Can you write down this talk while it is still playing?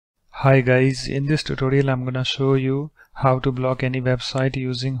Hi guys, in this tutorial I'm gonna show you how to block any website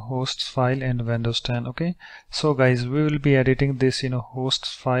using hosts file and Windows 10. Okay, so guys, we will be editing this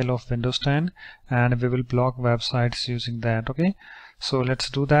hosts file of Windows 10 and we will block websites using that. Okay, so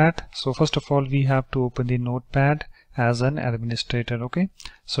let's do that. So first of all, we have to open the Notepad as an administrator. Okay,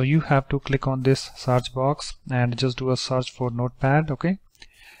 so you have to click on this search box and just do a search for Notepad. Okay,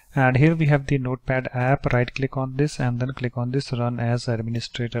 and here we have the Notepad app. Right click on this and then click on this run as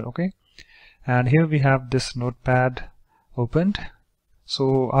administrator. Okay, and here we have this Notepad opened.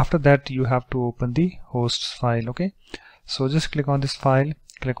 So after that you have to open the hosts file. Okay, so just click on this file,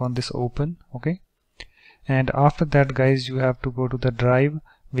 click on this open. Okay, and after that guys, you have to go to the drive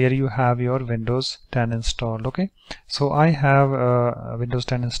where you have your Windows 10 installed. Okay, so I have Windows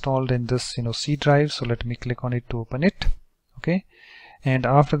 10 installed in this C drive, so let me click on it to open it. Okay, and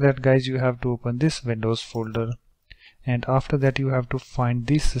after that guys, you have to open this Windows folder, and after that you have to find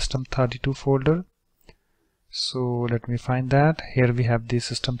the system32 folder. So let me find that. Here we have the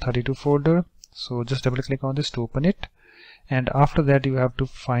system32 folder, so just double click on this to open it, and after that you have to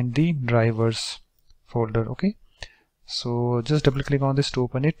find the drivers folder. Okay, so just double click on this to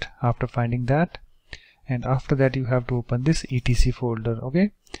open it after finding that, and after that you have to open this etc folder.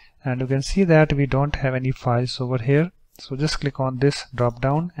 Okay, and you can see that we don't have any files over here, so just click on this drop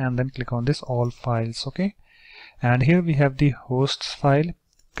down and then click on this all files. Okay, and here we have the hosts file.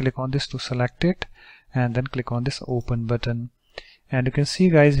 Click on this to select it and then click on this open button, and you can see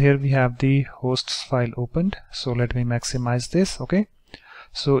guys, here we have the hosts file opened. So let me maximize this. Okay,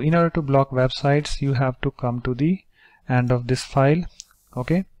 so in order to block websites, you have to come to the end of this file.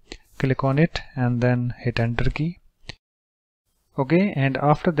 Okay, click on it and then hit enter key. Okay, and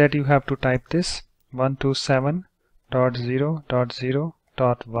after that you have to type this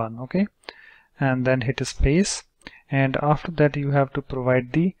 127.0.0.1. okay, and then hit space, and after that you have to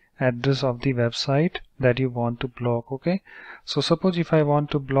provide the address of the website that you want to block. Okay, so suppose if I want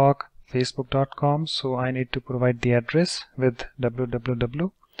to block facebook.com, so I need to provide the address with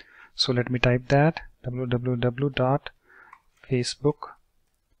www. So let me type that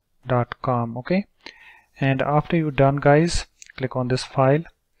www.facebook.com. okay, and after you're done guys, click on this file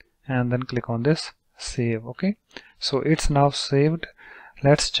and then click on this save. Okay, so it's now saved.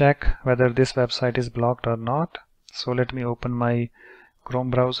 Let's check whether this website is blocked or not. So let me open my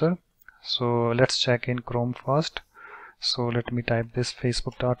Chrome browser. So let's check in Chrome first. So let me type this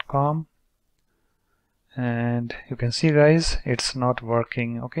facebook.com, and you can see guys, it's not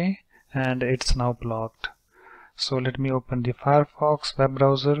working. Okay, and it's now blocked. So let me open the Firefox web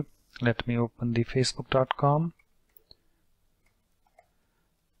browser. Let me open the facebook.com.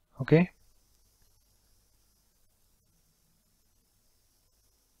 okay,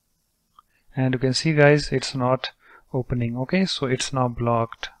 and you can see guys, it's not opening. Okay, so it's now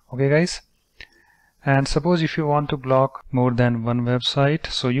blocked. Okay guys, and suppose if you want to block more than one website,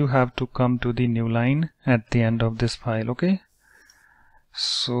 so you have to come to the new line at the end of this file. Okay,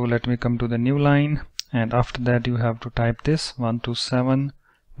 so let me come to the new line, and after that you have to type this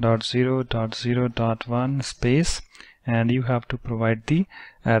 127.0.0.1 space, and you have to provide the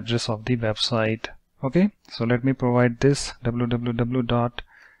address of the website. Okay, so let me provide this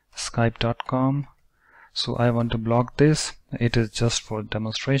www.skype.com. so I want to block this. It is just for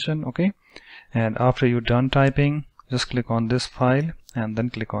demonstration. Okay, and after you're done typing, just click on this file and then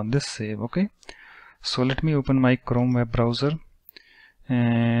click on this save. Okay, so let me open my Chrome web browser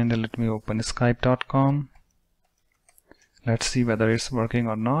and let me open skype.com. let's see whether it's working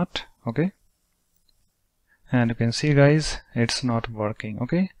or not. Okay, and you can see guys, it's not working.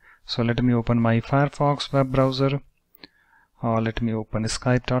 Okay, so let me open my Firefox web browser, or let me open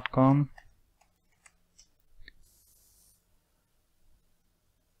skype.com.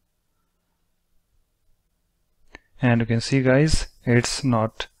 and you can see guys, it's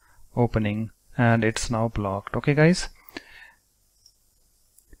not opening and it's now blocked. Okay guys,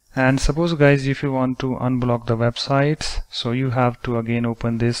 and suppose guys, if you want to unblock the websites, so you have to again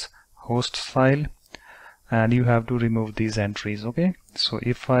open this hosts file and you have to remove these entries. Okay, so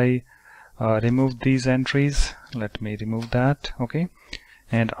if I remove these entries, let me remove that. Okay,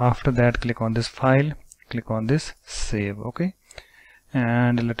 and after that click on this file, click on this save. Okay,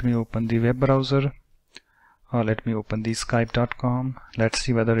 and let me open the web browser, or let me open the skype.com. let's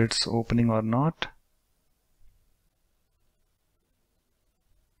see whether it's opening or not.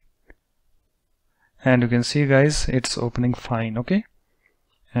 And you can see guys, it's opening fine. Okay,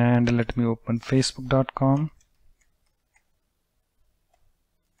 and let me open facebook.com.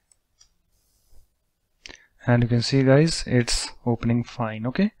 and you can see guys, it's opening fine.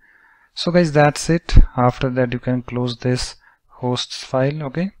 Okay, so guys, that's it. After that you can close this hosts file.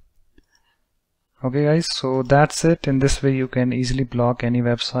 Okay, Okay guys, so that's it. In this way you can easily block any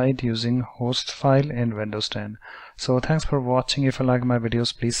website using host file in Windows 10. So thanks for watching. If you like my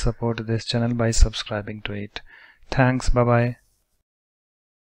videos, please support this channel by subscribing to it. Thanks, bye bye.